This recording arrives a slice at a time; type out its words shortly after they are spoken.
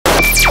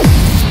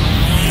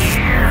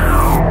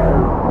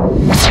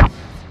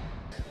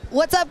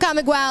What's up,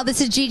 ComicWow?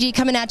 This is Gigi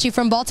coming at you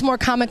from Baltimore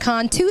Comic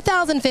Con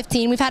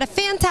 2015. We've had a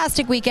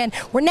fantastic weekend.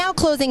 We're now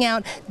closing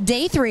out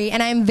day 3,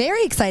 and I'm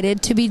very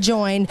excited to be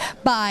joined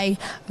by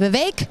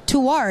Vivek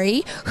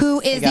Tiwary, who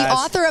is the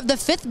author of The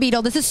Fifth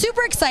Beatle. This is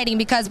super exciting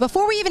because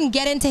before we even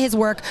get into his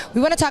work,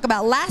 we want to talk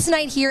about last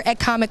night here at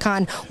Comic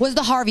Con was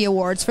the Harvey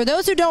Awards. For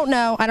those who don't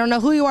know, I don't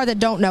know who you are that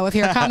don't know if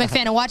you're a comic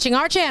fan and watching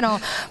our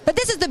channel, but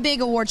this is the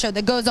big award show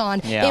that goes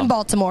on in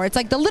Baltimore. It's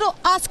like the little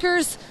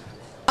Oscars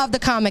of the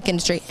comic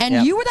industry,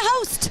 and you were the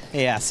host.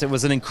 Yes, it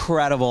was an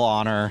incredible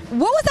honor. What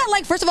was that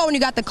like, first of all, when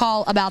you got the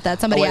call about that?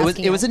 Somebody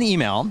asking it was an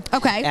email.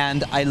 Okay.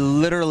 And I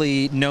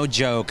literally, no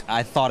joke,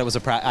 I thought it was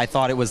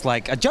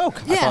like a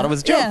joke. I thought it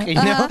was a joke. You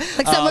know?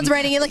 Like someone's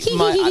writing it like hee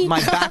hee hee.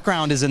 My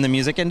background is in the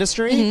music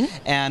industry,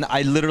 and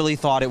I literally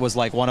thought it was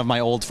like one of my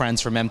old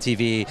friends from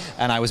MTV,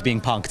 and I was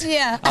being punked.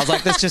 Yeah. I was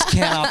like, this just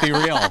cannot be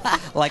real.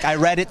 Like, I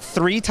read it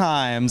 3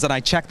 times, and I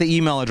checked the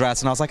email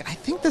address, and I was like, I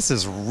think this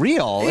is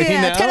real. Yeah,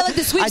 you know? it's kind of like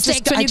the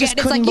sweepstakes when you get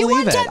it's like, you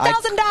won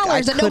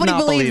 $10,000, and nobody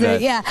believes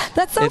it. Yeah,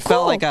 that's so cool. It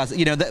felt like us.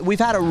 You know, we've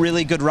had a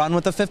really good run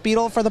with the Fifth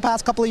Beatle for the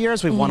past couple of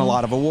years. We've won a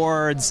lot of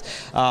awards.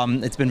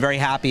 It's been very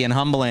happy and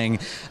humbling.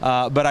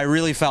 But I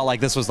really felt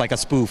like this was like a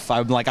spoof.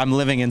 I'm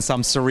living in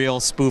some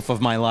surreal spoof of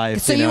my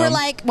life. So you were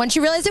like, once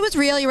you realized it was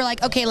real, you were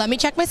like, okay, let me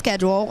check my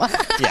schedule.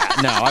 Yeah,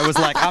 no, I was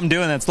like, I'm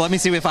doing this. Let me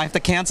see if I have to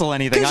cancel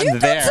anything. I'm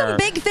you've done some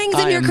big things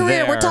in your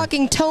career. We're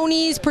talking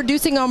Tonys,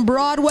 producing on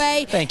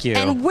Broadway. Thank you.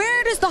 And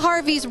where does the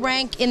Harveys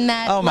rank in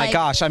that? Oh my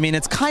gosh, I mean,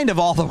 it's kind of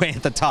all the way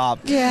at the top.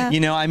 Yeah. You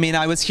know, I mean,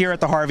 I was here at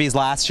the Harveys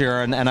last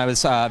year, and I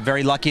was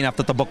very lucky enough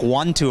that the book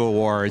won 2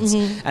 awards,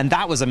 and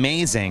that was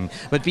amazing.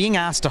 But being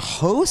asked to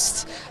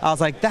host, I was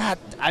like,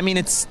 I mean,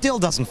 it still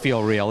doesn't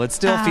feel real. It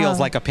still feels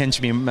like a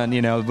pinch me,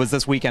 you know, was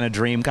this weekend a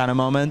dream kind of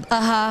moment.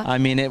 I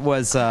mean, it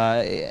was,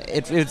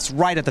 it's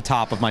right at the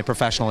top of my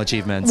professional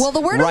achievements. Well,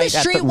 the word on the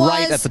street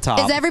right at the top.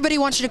 is everybody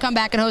wants you to come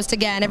back and host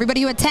again.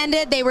 Everybody who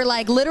attended, they were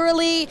like,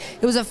 literally,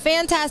 it was a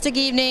fantastic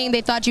evening.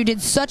 They thought you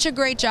did such a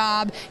great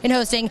job in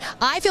hosting.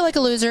 I feel like a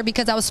loser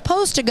because I was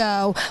supposed to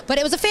go, but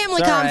it was a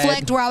family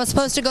conflict where I was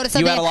supposed to go to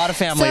something. You had a lot of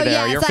family there.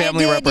 Yes, your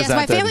family represented.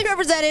 Yes, my family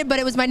represented, but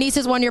it was my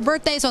niece's 1-year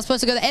birthday, so I was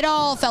supposed to go. It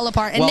all fell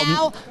apart, and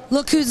now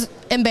look who's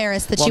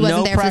embarrassed that she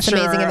wasn't there for this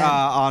amazing event.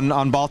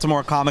 On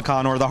Baltimore Comic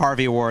Con or the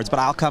Harvey Awards, but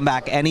I'll come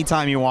back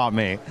anytime you want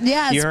me.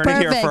 Yes, you heard it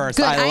here first.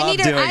 Good. I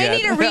need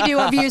a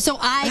redo of you so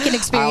I can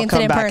experience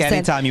it in person. I'll come back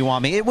anytime you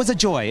want me. It was a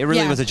joy. It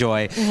really was a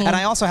joy. And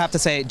I also have to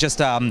say,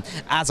 just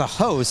as a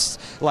host,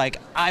 like,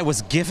 I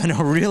was given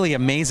a really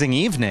amazing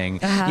evening.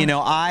 You know,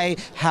 I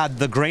had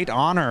the great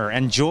honor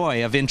and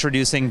joy of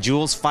introducing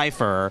Jules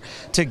Pfeiffer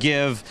to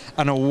give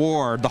an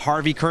award, the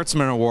Harvey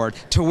Kurtzman Award,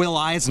 to Will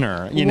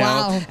Eisner. You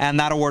know, and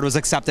that award was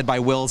accepted by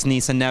Will's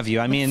niece and nephew.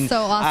 I mean,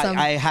 so awesome.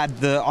 I had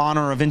the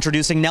honor of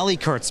introducing Nellie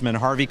Kurtzman,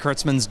 Harvey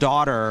Kurtzman's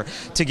daughter,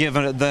 to give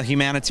the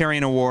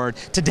humanitarian award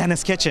to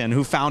Dennis Kitchen,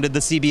 who founded the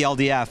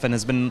CBLDF and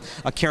has been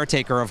a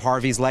caretaker of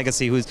Harvey's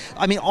legacy.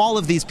 I mean, all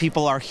of these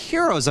people are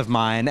heroes of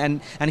mine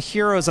and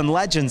heroes and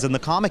legends in the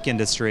comic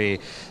industry.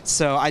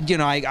 So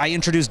I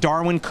introduced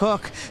Darwin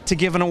Cook to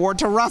give an award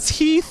to Russ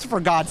Heath, for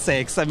God's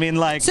sakes. I mean,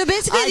 like, so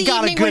basically the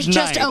evening was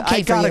just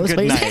okay for you. I got a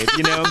good night,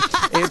 you know,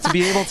 to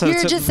be able to.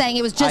 You're just saying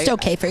it was just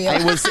okay for you.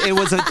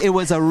 It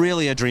was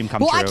really a dream come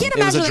true. Well, I can't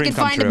imagine they could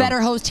find a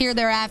better host here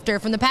thereafter.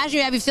 From the passion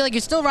you have, you feel like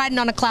you're still riding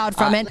on a cloud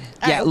from it.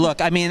 Yeah,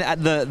 look, I mean,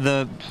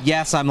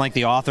 yes, I'm like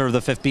the author of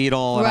the Fifth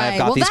Beatle, and I've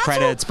got these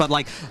credits, but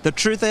like the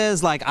truth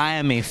is, like, I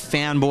am a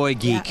fanboy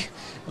geek.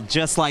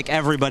 Just like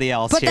everybody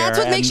else but here. That's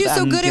what makes you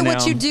so good at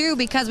what you do,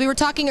 because we were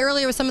talking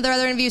earlier with some of the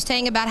other interviews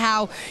saying about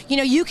how, you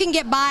know, you can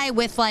get by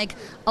with like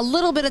a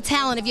little bit of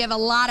talent if you have a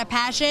lot of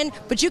passion,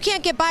 but you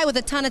can't get by with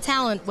a ton of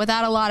talent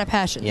without a lot of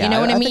passion. Yeah, you know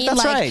what I mean? Think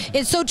that's right.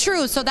 It's so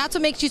true. So that's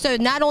what makes you so,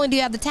 not only do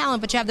you have the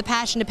talent, but you have the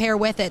passion to pair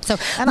with it. So,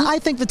 and I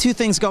think the two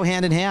things go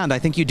hand in hand. I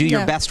think you do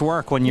your best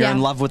work when you're in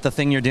love with the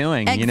thing you're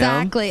doing.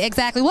 Exactly, you know?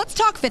 Exactly. Let's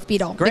talk Fifth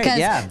Beatle. Great,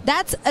 because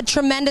that's a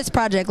tremendous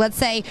project. Let's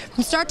say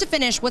from start to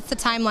finish, what's the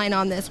timeline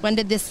on this? When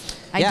did this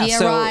idea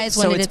rise?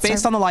 So it's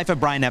based on the life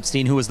of Brian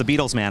Epstein, who was the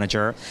Beatles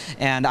manager,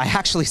 and I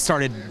actually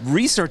started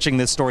researching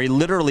this story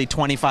literally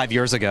 25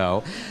 years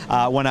ago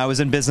when I was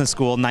in business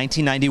school,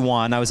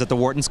 1991. I was at the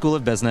Wharton School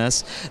of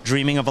Business,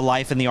 dreaming of a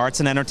life in the arts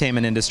and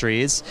entertainment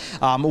industries.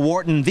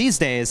 Wharton these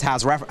days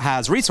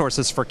has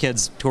resources for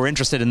kids who are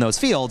interested in those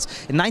fields.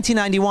 In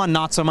 1991,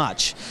 not so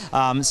much.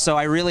 So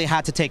I really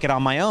had to take it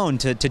on my own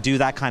to do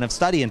that kind of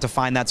study and to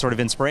find that sort of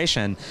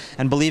inspiration.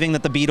 And believing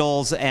that the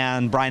Beatles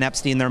and Brian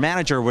Epstein, their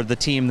manager, were the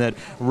team that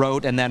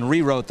wrote and then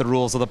rewrote the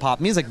rules of the pop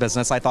music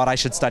business, I thought I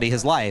should study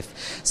his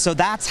life. So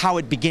that's how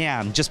it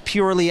began, just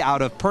purely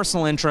out of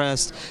personal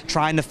interest,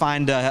 trying to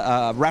find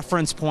a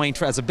reference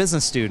point as a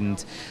business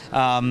student.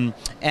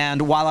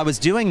 And while I was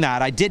doing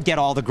that, I did get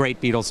all the great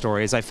Beatles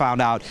stories. I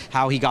found out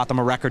how he got them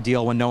a record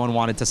deal when no one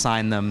wanted to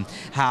sign them,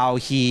 how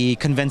he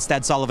convinced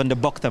Ed Sullivan to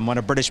book them when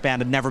a British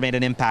band had never made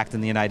an impact in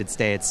the United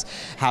States,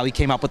 how he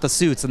came up with the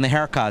suits and the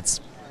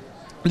haircuts.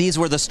 these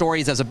were the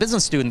stories as a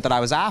business student that I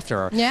was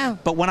after. Yeah.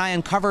 But when I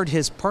uncovered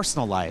his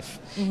personal life,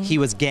 he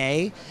was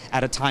gay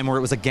at a time where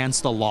it was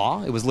against the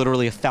law. It was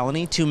literally a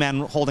felony. 2 men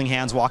holding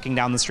hands walking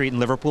down the street in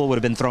Liverpool would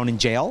have been thrown in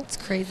jail. It's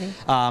crazy.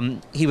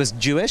 He was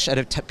Jewish at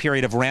a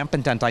period of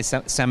rampant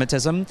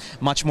anti-Semitism,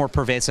 much more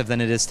pervasive than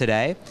it is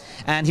today.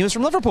 And he was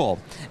from Liverpool.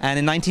 And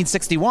in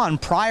 1961,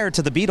 prior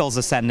to the Beatles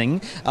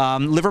ascending,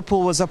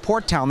 Liverpool was a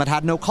port town that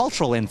had no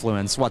cultural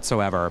influence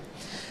whatsoever.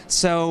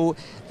 So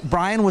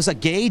Brian was a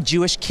gay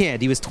Jewish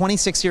kid. He was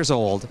 26 years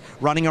old,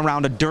 running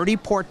around a dirty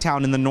port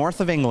town in the north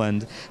of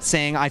England,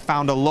 saying, I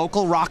found a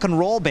local rock and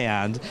roll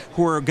band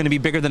who are going to be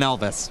bigger than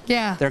Elvis.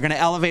 Yeah. They're going to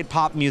elevate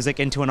pop music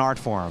into an art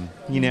form,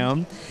 you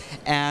know?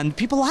 And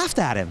people laughed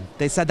at him.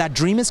 They said, that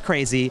dream is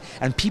crazy,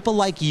 and people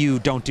like you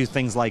don't do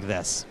things like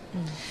this.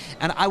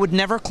 And I would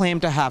never claim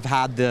to have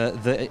had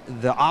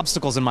the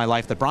obstacles in my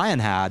life that Brian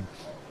had.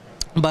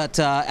 But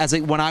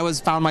when I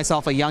found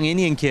myself a young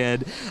Indian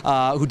kid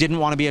who didn't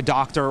want to be a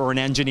doctor or an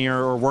engineer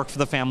or work for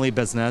the family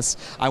business,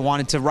 I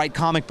wanted to write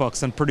comic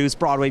books and produce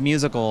Broadway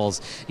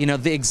musicals. You know,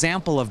 the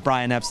example of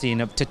Brian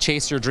Epstein to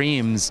chase your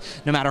dreams,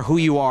 no matter who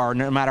you are,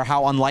 no matter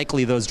how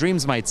unlikely those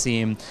dreams might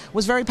seem,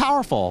 was very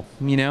powerful,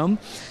 you know?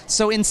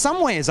 So in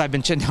some ways I've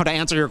been, now to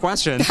answer your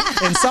question,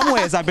 in some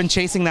ways I've been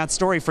chasing that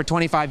story for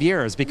 25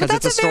 years because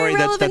it's a story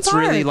that's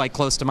really like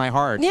close to my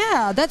heart.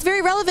 Yeah, that's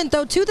very relevant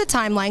though to the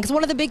timeline, because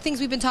one of the big things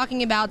we've been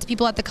talking about to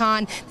people at the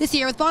con this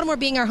year, with Baltimore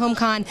being our home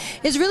con,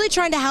 is really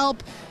trying to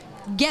help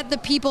get the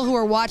people who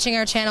are watching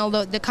our channel,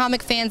 the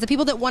comic fans, the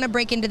people that want to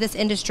break into this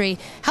industry,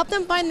 help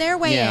them find their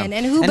way in.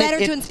 And who better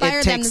to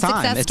inspire them than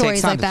success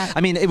stories like that? I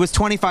mean, it was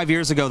 25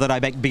 years ago that I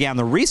began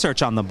the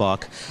research on the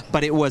book,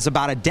 but it was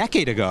about a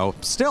decade ago,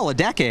 still a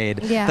decade,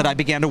 that I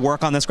began to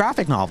work on this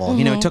graphic novel.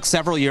 You know, it took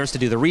several years to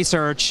do the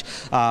research,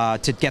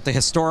 to get the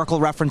historical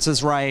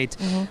references right,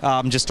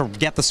 just to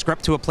get the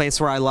script to a place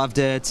where I loved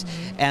it.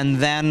 And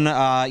then,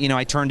 you know,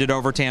 I turned it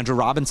over to Andrew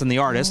Robinson, the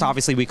artist.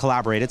 Obviously, we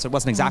collaborated, so it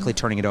wasn't exactly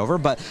turning it over,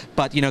 but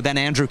you know, then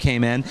Andrew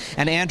came in,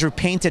 and Andrew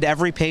painted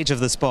every page of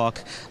this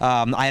book.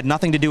 I had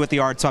nothing to do with the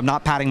art, so I'm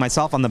not patting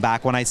myself on the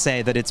back when I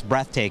say that it's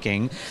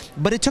breathtaking.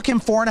 But it took him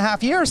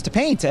 4.5 years to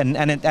paint,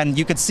 and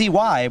you could see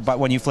why. But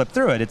when you flip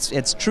through it,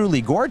 it's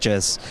truly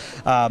gorgeous.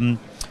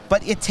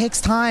 But it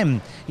takes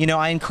time. You know,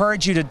 I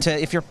encourage you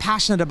to if you're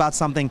passionate about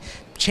something,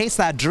 chase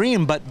that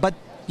dream. But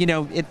you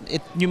know,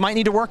 you might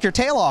need to work your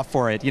tail off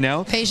for it, you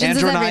know? Patience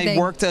Andrew is and everything. I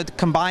worked a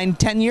combined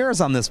 10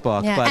 years on this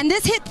book. Yeah. But And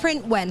this hit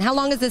print when? How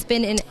long has this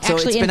been in so actually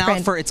it's been in print?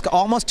 out for, it's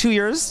almost 2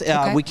 years.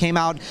 Okay.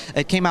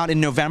 It came out in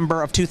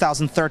November of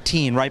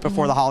 2013, right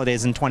before the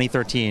holidays in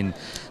 2013.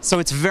 So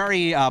it's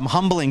very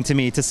humbling to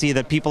me to see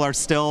that people are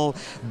still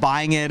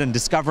buying it and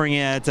discovering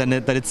it, and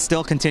that it's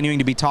still continuing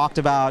to be talked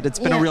about. It's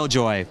been a real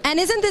joy. And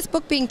isn't this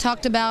book being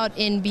talked about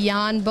in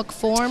beyond book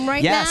form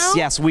right now? Yes,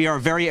 yes. We are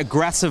very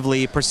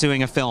aggressively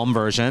pursuing a film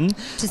version.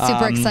 Which is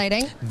super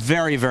exciting.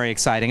 Very, very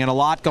exciting, and a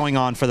lot going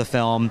on for the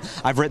film.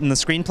 I've written the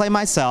screenplay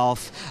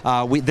myself.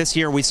 This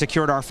year we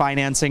secured our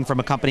financing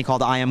from a company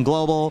called I Am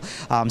Global.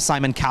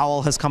 Simon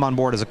Cowell has come on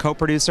board as a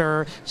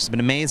co-producer, which has been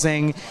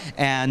amazing.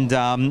 And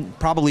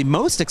probably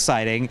most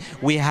exciting,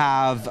 we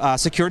have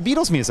secured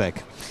Beatles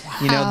music.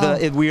 You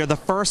know, we are the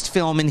first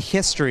film in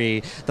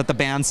history that the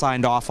band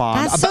signed off on.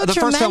 That's so the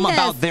first film tremendous.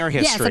 about their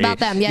history. Yes, about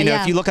them. Yeah, you know,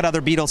 yeah. if you look at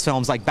other Beatles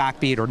films like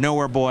Backbeat or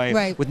Nowhere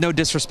Boy, with no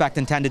disrespect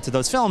intended to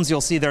those films,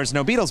 you'll see there's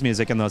no Beatles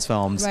music in those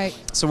films. Right.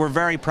 So we're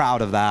very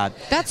proud of that.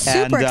 That's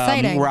super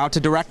exciting. We're out to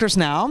directors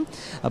now.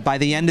 By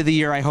the end of the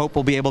year, I hope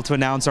we'll be able to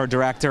announce our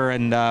director,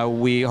 and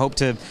we hope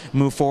to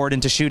move forward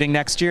into shooting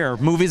next year.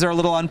 Movies are a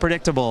little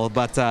unpredictable,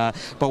 but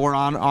we're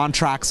on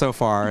track so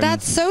far.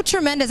 That's so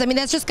tremendous. I mean,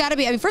 that's just got to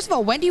be. I mean, first of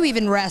all, when do you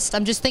even rest?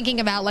 I'm just thinking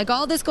about like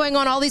all this going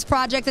on, all these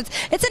projects.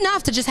 It's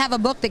enough to just have a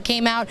book that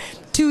came out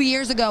 2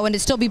 years ago and to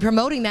still be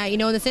promoting that. You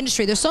know, in this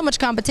industry, there's so much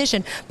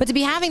competition, but to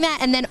be having that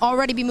and then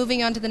already be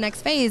moving on to the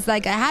next phase,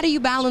 like how do you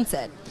balance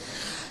it?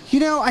 You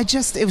know,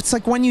 it's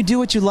like when you do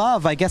what you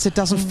love, I guess it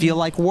doesn't feel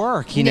like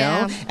work, you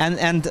know?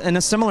 And in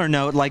a similar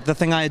note, like the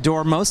thing I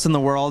adore most in the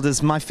world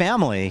is my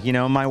family. You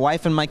know, my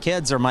wife and my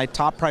kids are my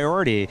top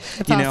priority.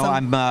 That's you know,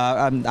 awesome.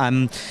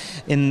 I'm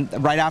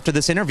right after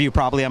this interview,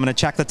 probably I'm going to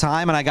check the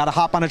time, and I got to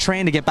hop on a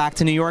train to get back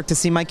to New York to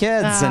see my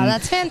kids. And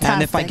that's fantastic.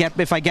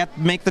 And if I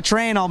make the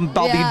train,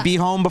 I'll be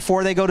home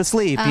before they go to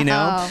sleep, you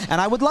know?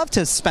 And I would love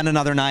to spend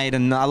another night,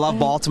 and I love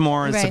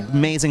Baltimore. It's an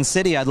amazing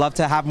city. I'd love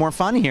to have more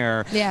fun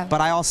here. Yeah.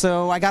 But I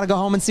got to go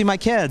home and see my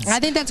kids. I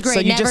think that's great. So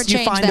you Never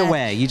you find that. a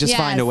way. You just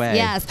find a way.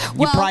 Yes.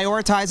 You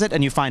prioritize it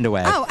and you find a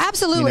way. Oh,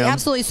 absolutely, you know?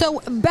 absolutely. So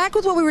back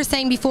with what we were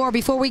saying before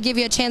we give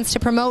you a chance to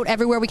promote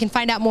everywhere we can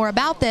find out more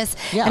about this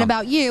and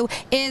about you,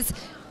 is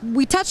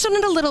we touched on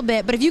it a little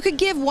bit, but if you could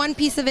give one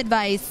piece of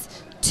advice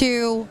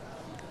to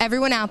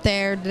everyone out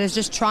there that is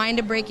just trying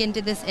to break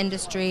into this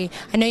industry,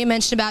 I know you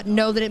mentioned about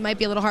know that it might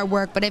be a little hard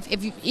work, but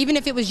even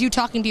if it was you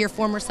talking to your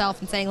former self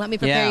and saying, let me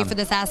prepare you for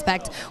this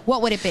aspect,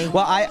 what would it be?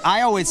 Well,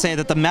 I always say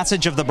that the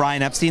message of the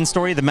Brian Epstein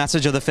story, the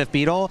message of the Fifth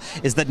Beatle,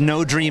 is that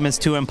no dream is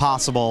too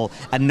impossible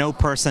and no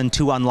person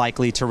too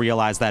unlikely to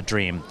realize that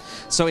dream.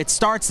 So it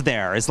starts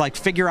there. It's like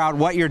figure out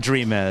what your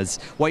dream is,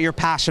 what your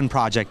passion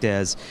project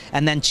is,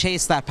 and then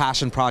chase that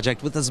passion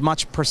project with as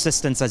much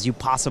persistence as you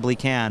possibly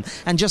can,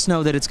 and just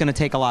know that it's going to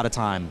take a lot of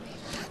time.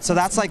 So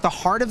that's like the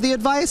heart of the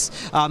advice.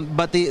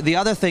 But the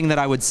other thing that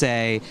I would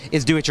say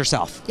is do it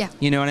yourself. Yeah.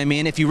 You know what I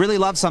mean? If you really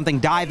love something,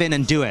 dive in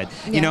and do it.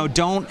 Yeah. You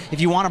know,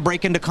 if you want to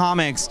break into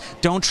comics,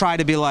 don't try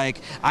to be like,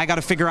 I got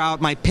to figure out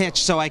my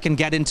pitch so I can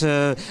get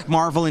into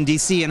Marvel and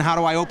DC, and how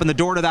do I open the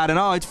door to that? And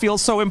oh, it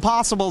feels so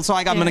impossible, so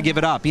I'm going to give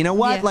it up. You know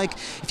what? Yeah. Like,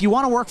 if you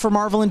want to work for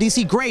Marvel and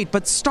DC, great,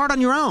 but start on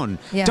your own.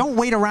 Yeah. Don't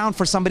wait around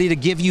for somebody to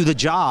give you the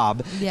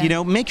job. Yeah. You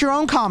know, make your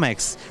own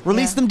comics,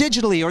 release them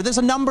digitally, or there's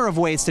a number of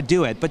ways to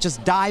do it, but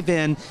just dive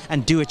in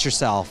and do it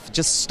yourself.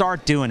 Just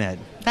start doing it.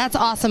 That's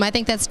awesome. I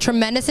think that's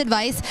tremendous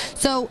advice.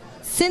 So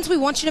since we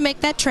want you to make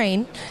that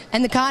train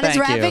and the con is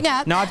wrapping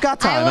up, no, I've got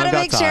time. I want to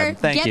make sure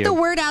Thank you. the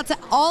word out to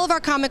all of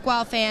our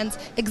ComicWow fans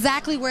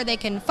exactly where they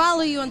can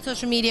follow you on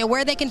social media,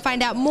 where they can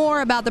find out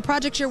more about the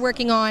projects you're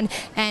working on,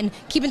 and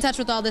keep in touch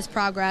with all this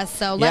progress.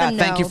 So let them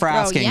know. Thank you for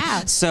asking.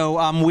 Yeah.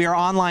 So we are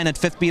online at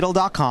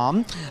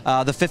fifthbeatle.com.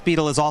 The Fifth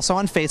Beatle is also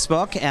on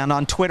Facebook and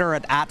on Twitter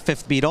at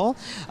Fifth Beatle.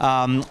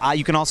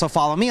 You can also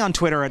follow me on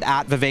Twitter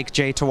at Vivek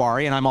J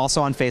Tiwary, and I'm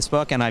also on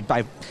Facebook. And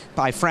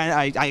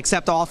I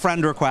accept all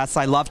friend requests.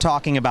 I love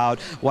talking about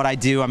what I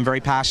do. I'm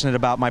very passionate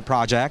about my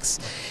projects.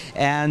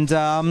 And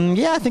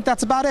yeah, I think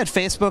that's about it.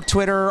 Facebook,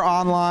 Twitter,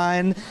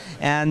 online,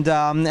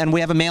 and we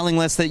have a mailing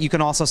list that you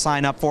can also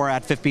sign up for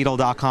at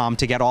fifthbeatle.com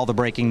to get all the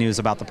breaking news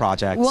about the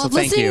project. Well, so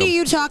thank listening you. to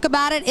you talk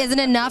about it isn't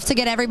enough to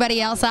get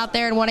everybody else out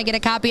there and want to get a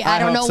copy. I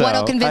don't know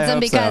what'll convince them,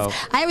 because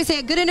I always say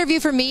a good interview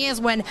for me is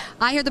when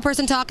I hear the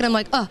person talk and I'm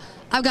like, oh,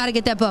 I've got to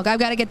get that book. I've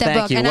got to get that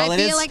book. And I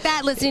feel like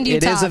that listening to you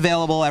talk. It is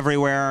available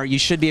everywhere. You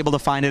should be able to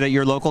find it at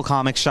your local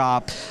comic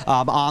shop.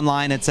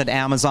 Online, it's at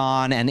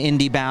Amazon and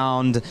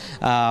IndieBound.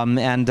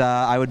 And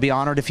I would be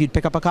honored if you'd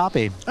pick up a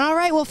copy. All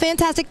right. Well,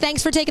 fantastic.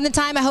 Thanks for taking the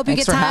time. I hope you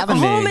get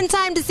home in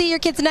time to see your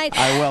kids tonight.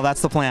 I will.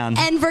 That's the plan.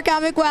 And for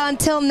ComicWow,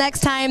 until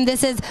next time,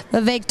 this is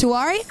Vivek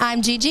Tiwary.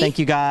 I'm Gigi. Thank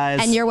you, guys.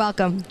 And you're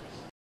welcome.